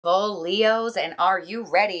Full Leos, and are you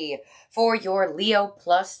ready for your Leo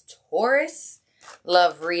plus Taurus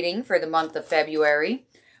love reading for the month of February?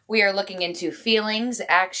 We are looking into feelings,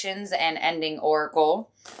 actions, and ending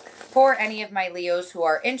oracle for any of my Leos who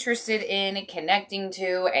are interested in connecting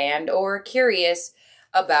to and or curious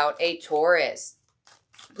about a Taurus.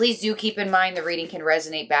 Please do keep in mind the reading can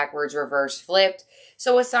resonate backwards, reverse, flipped,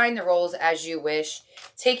 so assign the roles as you wish.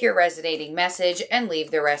 Take your resonating message and leave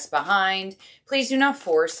the rest behind. Please do not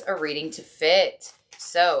force a reading to fit.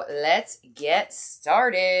 So let's get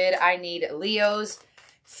started. I need Leo's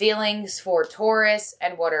feelings for Taurus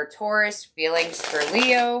and what are Taurus feelings for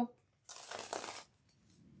Leo.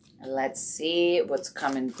 Let's see what's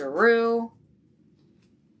coming through.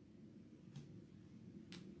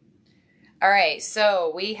 All right,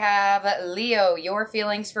 so we have Leo. Your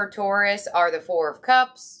feelings for Taurus are the Four of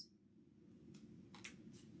Cups,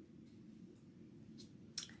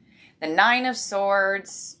 the Nine of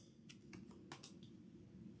Swords,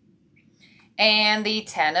 and the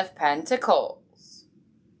Ten of Pentacles.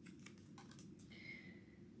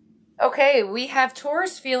 Okay, we have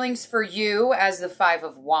Taurus feelings for you as the Five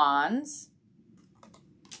of Wands,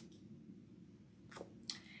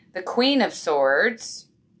 the Queen of Swords.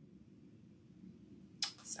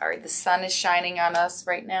 Sorry, the sun is shining on us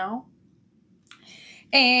right now.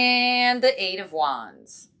 And the Eight of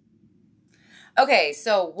Wands. Okay,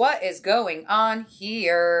 so what is going on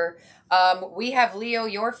here? We have Leo,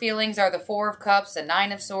 your feelings are the Four of Cups, the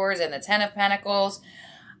Nine of Swords, and the Ten of Pentacles.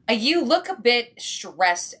 You look a bit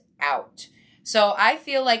stressed out. So I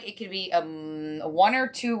feel like it could be one or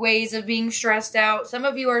two ways of being stressed out. Some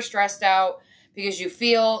of you are stressed out because you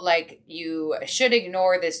feel like you should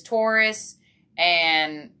ignore this Taurus,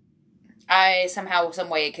 and somehow, some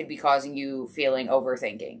way it could be causing you feeling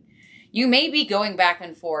overthinking. You may be going back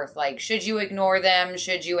and forth, like, should you ignore them?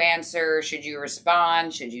 Should you answer? Should you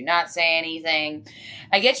respond? Should you not say anything?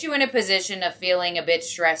 I get you in a position of feeling a bit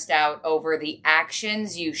stressed out over the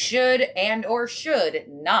actions you should and or should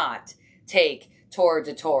not take towards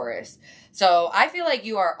a Taurus. So I feel like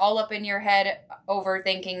you are all up in your head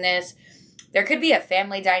overthinking this. There could be a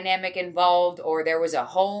family dynamic involved, or there was a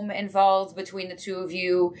home involved between the two of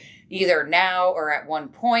you, either now or at one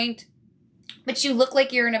point. But you look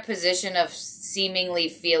like you're in a position of seemingly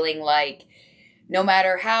feeling like no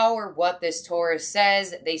matter how or what this Taurus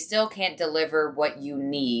says, they still can't deliver what you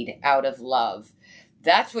need out of love.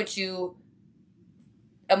 That's what you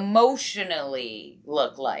emotionally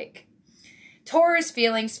look like. Taurus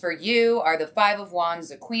feelings for you are the Five of Wands,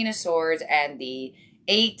 the Queen of Swords, and the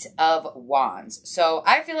Eight of Wands. So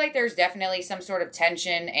I feel like there's definitely some sort of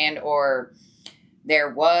tension and or there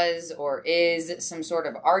was or is some sort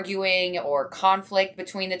of arguing or conflict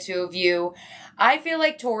between the two of you. I feel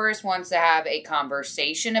like Taurus wants to have a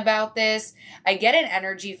conversation about this. I get an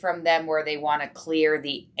energy from them where they want to clear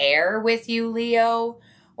the air with you, Leo,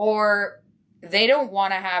 or they don't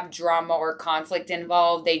want to have drama or conflict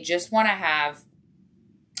involved. They just want to have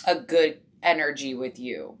a good energy with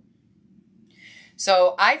you.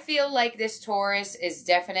 So I feel like this Taurus is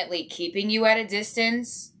definitely keeping you at a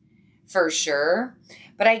distance, for sure.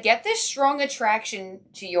 But I get this strong attraction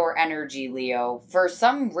to your energy, Leo, for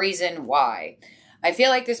some reason why. I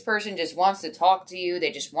feel like this person just wants to talk to you.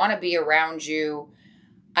 They just want to be around you.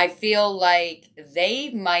 I feel like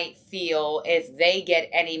they might feel if they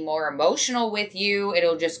get any more emotional with you,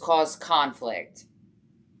 it'll just cause conflict.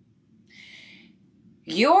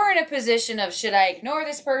 You're in a position of, should I ignore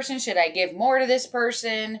this person? Should I give more to this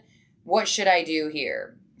person? What should I do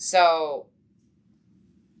here? So,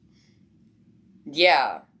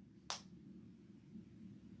 yeah.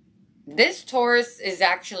 This Taurus is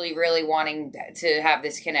actually really wanting to have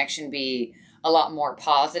this connection be a lot more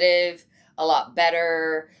positive, a lot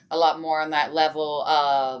better, a lot more on that level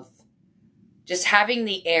of just having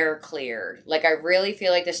the air cleared. Like, I really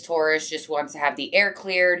feel like this Taurus just wants to have the air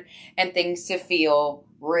cleared and things to feel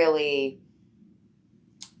really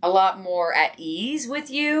a lot more at ease with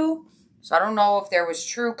you. So I don't know if there was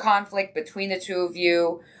true conflict between the two of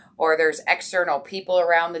you, or there's external people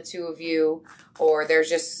around the two of you, or there's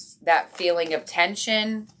just that feeling of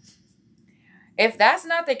tension. If that's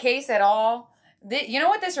not the case at all, you know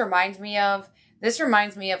what this reminds me of? This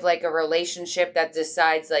reminds me of like a relationship that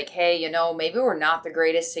decides like, hey, you know, maybe we're not the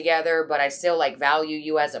greatest together, but I still like value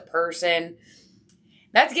you as a person.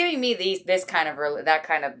 That's giving me that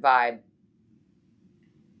kind of vibe.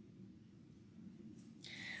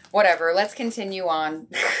 Whatever, let's continue on.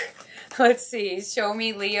 Let's see. Show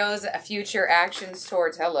me Leo's future actions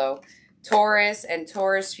towards, Taurus, and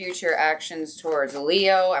Taurus future actions towards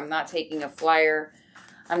Leo. I'm not taking a flyer.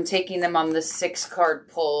 I'm taking them on the 6-card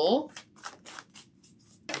pull.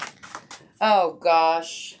 Oh,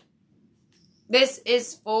 gosh. This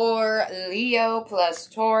is for Leo plus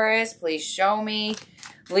Taurus. Please show me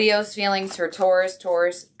Leo's feelings for Taurus.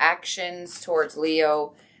 Taurus actions towards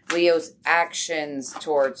Leo. Leo's actions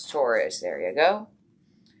towards Taurus. There you go.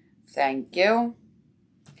 Thank you.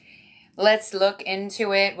 Let's look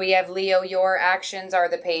into it. We have Leo, your actions are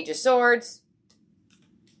the Page of Swords,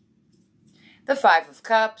 the Five of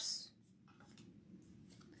Cups,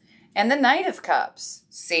 and the Knight of Cups.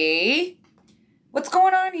 See? What's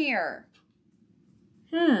going on here?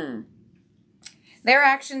 Their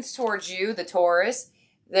actions towards you, the Taurus,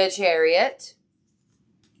 the Chariot,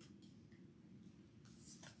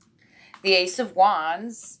 the Ace of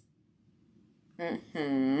Wands,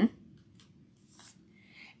 and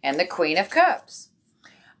the Queen of Cups.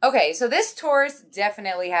 Okay, so this Taurus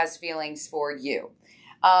definitely has feelings for you.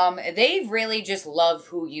 They really just love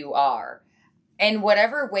who you are. In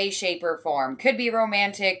whatever way, shape, or form. Could be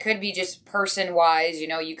romantic, could be just person-wise. You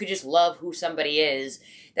know, you could just love who somebody is.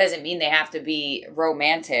 Doesn't mean they have to be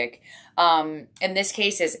romantic. In this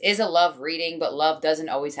case, this is a love reading, but love doesn't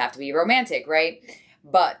always have to be romantic, right?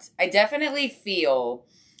 But I definitely feel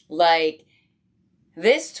like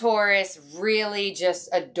this Taurus really just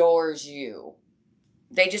adores you.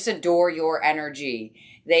 They just adore your energy.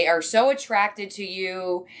 They are so attracted to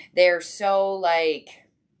you. They're so, like,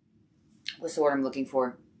 what's the word I'm looking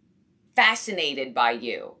for? Fascinated by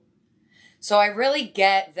you. So I really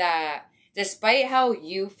get that despite how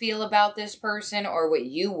you feel about this person or what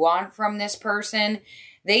you want from this person,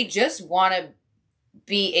 they just want to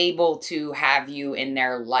be able to have you in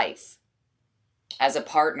their life. As a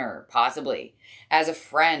partner, possibly. As a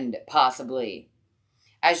friend, possibly.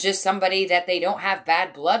 As just somebody that they don't have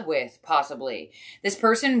bad blood with, possibly. This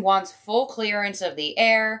person wants full clearance of the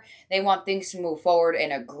air. They want things to move forward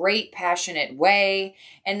in a great, passionate way.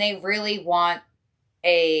 And they really want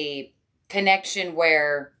a connection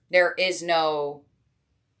where there is no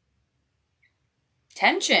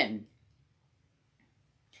tension.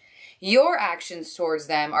 Your actions towards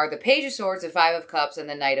them are the Page of Swords, the Five of Cups, and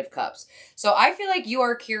the Knight of Cups. So I feel like you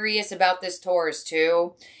are curious about this Taurus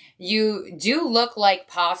too. You do look like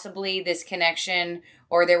possibly this connection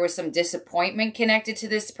or there was some disappointment connected to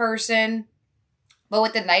this person. But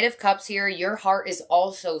with the Knight of Cups here, your heart is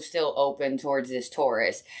also still open towards this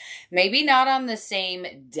Taurus. Maybe not on the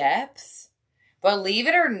same depth, but believe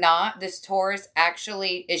it or not, this Taurus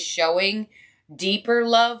actually is showing deeper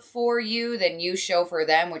love for you than you show for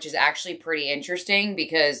them, which is actually pretty interesting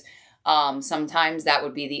because sometimes that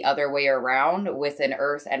would be the other way around with an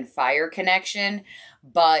earth and fire connection,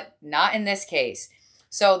 but not in this case.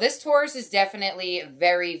 So this Taurus is definitely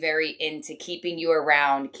very, very into keeping you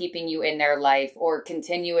around, keeping you in their life, or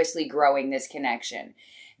continuously growing this connection.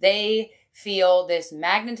 They feel this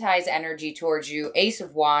magnetized energy towards you. Ace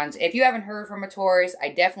of Wands. If you haven't heard from a Taurus, I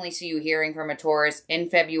definitely see you hearing from a Taurus in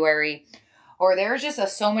February. Or there's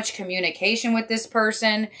just so much communication with this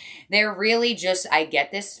person. They're really just, I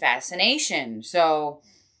get this fascination. So,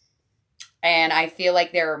 and I feel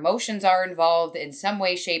like their emotions are involved in some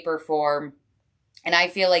way, shape, or form. And I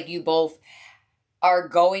feel like you both are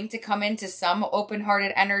going to come into some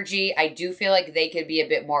open-hearted energy. I do feel like they could be a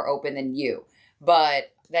bit more open than you.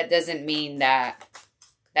 But that doesn't mean that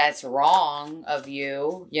that's wrong of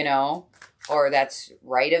you, you know, or that's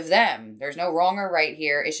right of them. There's no wrong or right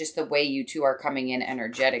here. It's just the way you two are coming in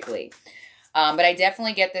energetically. But I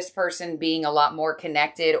definitely get this person being a lot more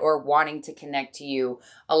connected or wanting to connect to you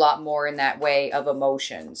a lot more in that way of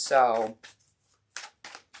emotion. So,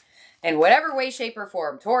 in whatever way, shape, or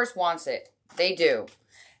form, Taurus wants it. They do.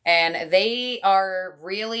 And they are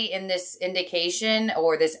really in this indication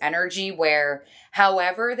or this energy where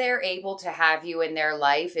however they're able to have you in their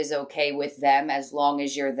life is okay with them as long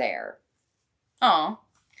as you're there. Aw.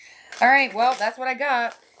 All right, well, that's what I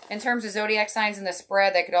got. In terms of zodiac signs in the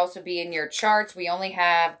spread, that could also be in your charts. We only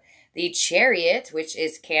have the Chariot, which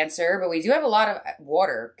is Cancer, but we do have a lot of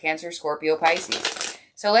water. Cancer, Scorpio, Pisces.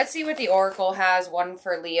 So let's see what the Oracle has. One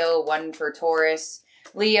for Leo, one for Taurus.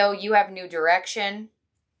 Leo, you have new direction.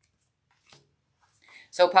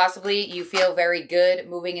 So possibly you feel very good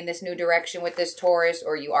moving in this new direction with this Taurus,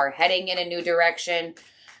 or you are heading in a new direction.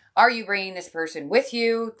 Are you bringing this person with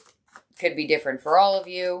you? Could be different for all of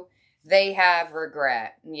you. They have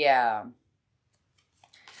regret. Yeah.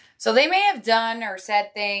 So they may have done or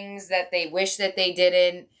said things that they wish that they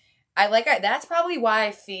didn't. That's probably why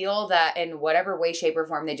I feel that in whatever way, shape, or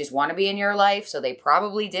form, they just want to be in your life. So they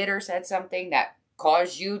probably did or said something that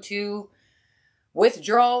caused you to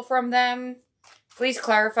withdraw from them. Please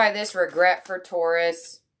clarify this. Regret for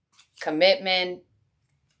Taurus. Commitment.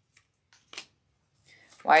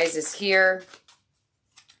 Why is this here?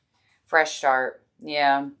 Fresh start.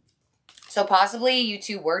 Yeah. So possibly you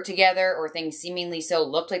two were together, or things seemingly so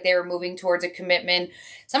looked like they were moving towards a commitment.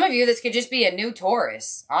 Some of you, this could just be a new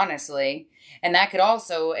Taurus, honestly. And that could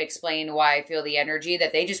also explain why I feel the energy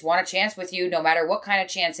that they just want a chance with you, no matter what kind of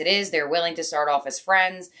chance it is. They're willing to start off as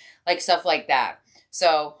friends, like stuff like that.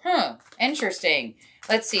 So, interesting.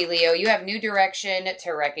 Let's see, Leo, you have new direction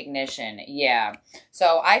to recognition. Yeah.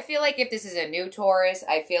 So I feel like if this is a new Taurus,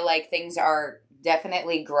 I feel like things are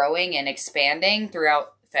definitely growing and expanding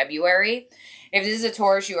throughout February. If this is a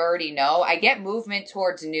Taurus you already know, I get movement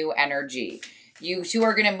towards new energy. You two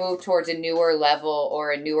are going to move towards a newer level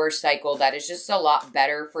or a newer cycle that is just a lot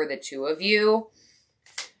better for the two of you.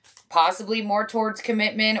 Possibly more towards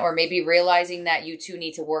commitment, or maybe realizing that you two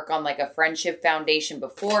need to work on like a friendship foundation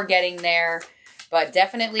before getting there. But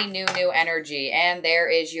definitely new energy. And there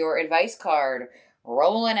is your advice card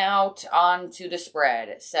rolling out onto the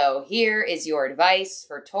spread. So here is your advice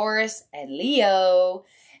for Taurus and Leo.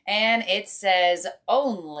 And it says,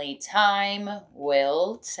 only time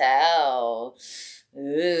will tell.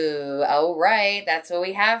 Ooh, all right. That's what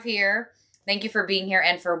we have here. Thank you for being here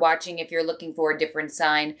and for watching. If you're looking for a different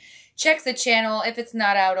sign, check the channel. If it's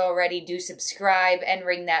not out already, do subscribe and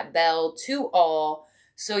ring that bell to all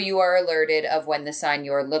so you are alerted of when the sign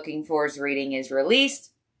you're looking for's reading is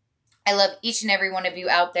released. I love each and every one of you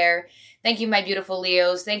out there. Thank you, my beautiful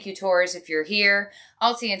Leos. Thank you, Taurus, if you're here.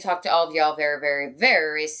 I'll see and talk to all of y'all very, very,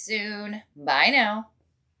 very soon. Bye now.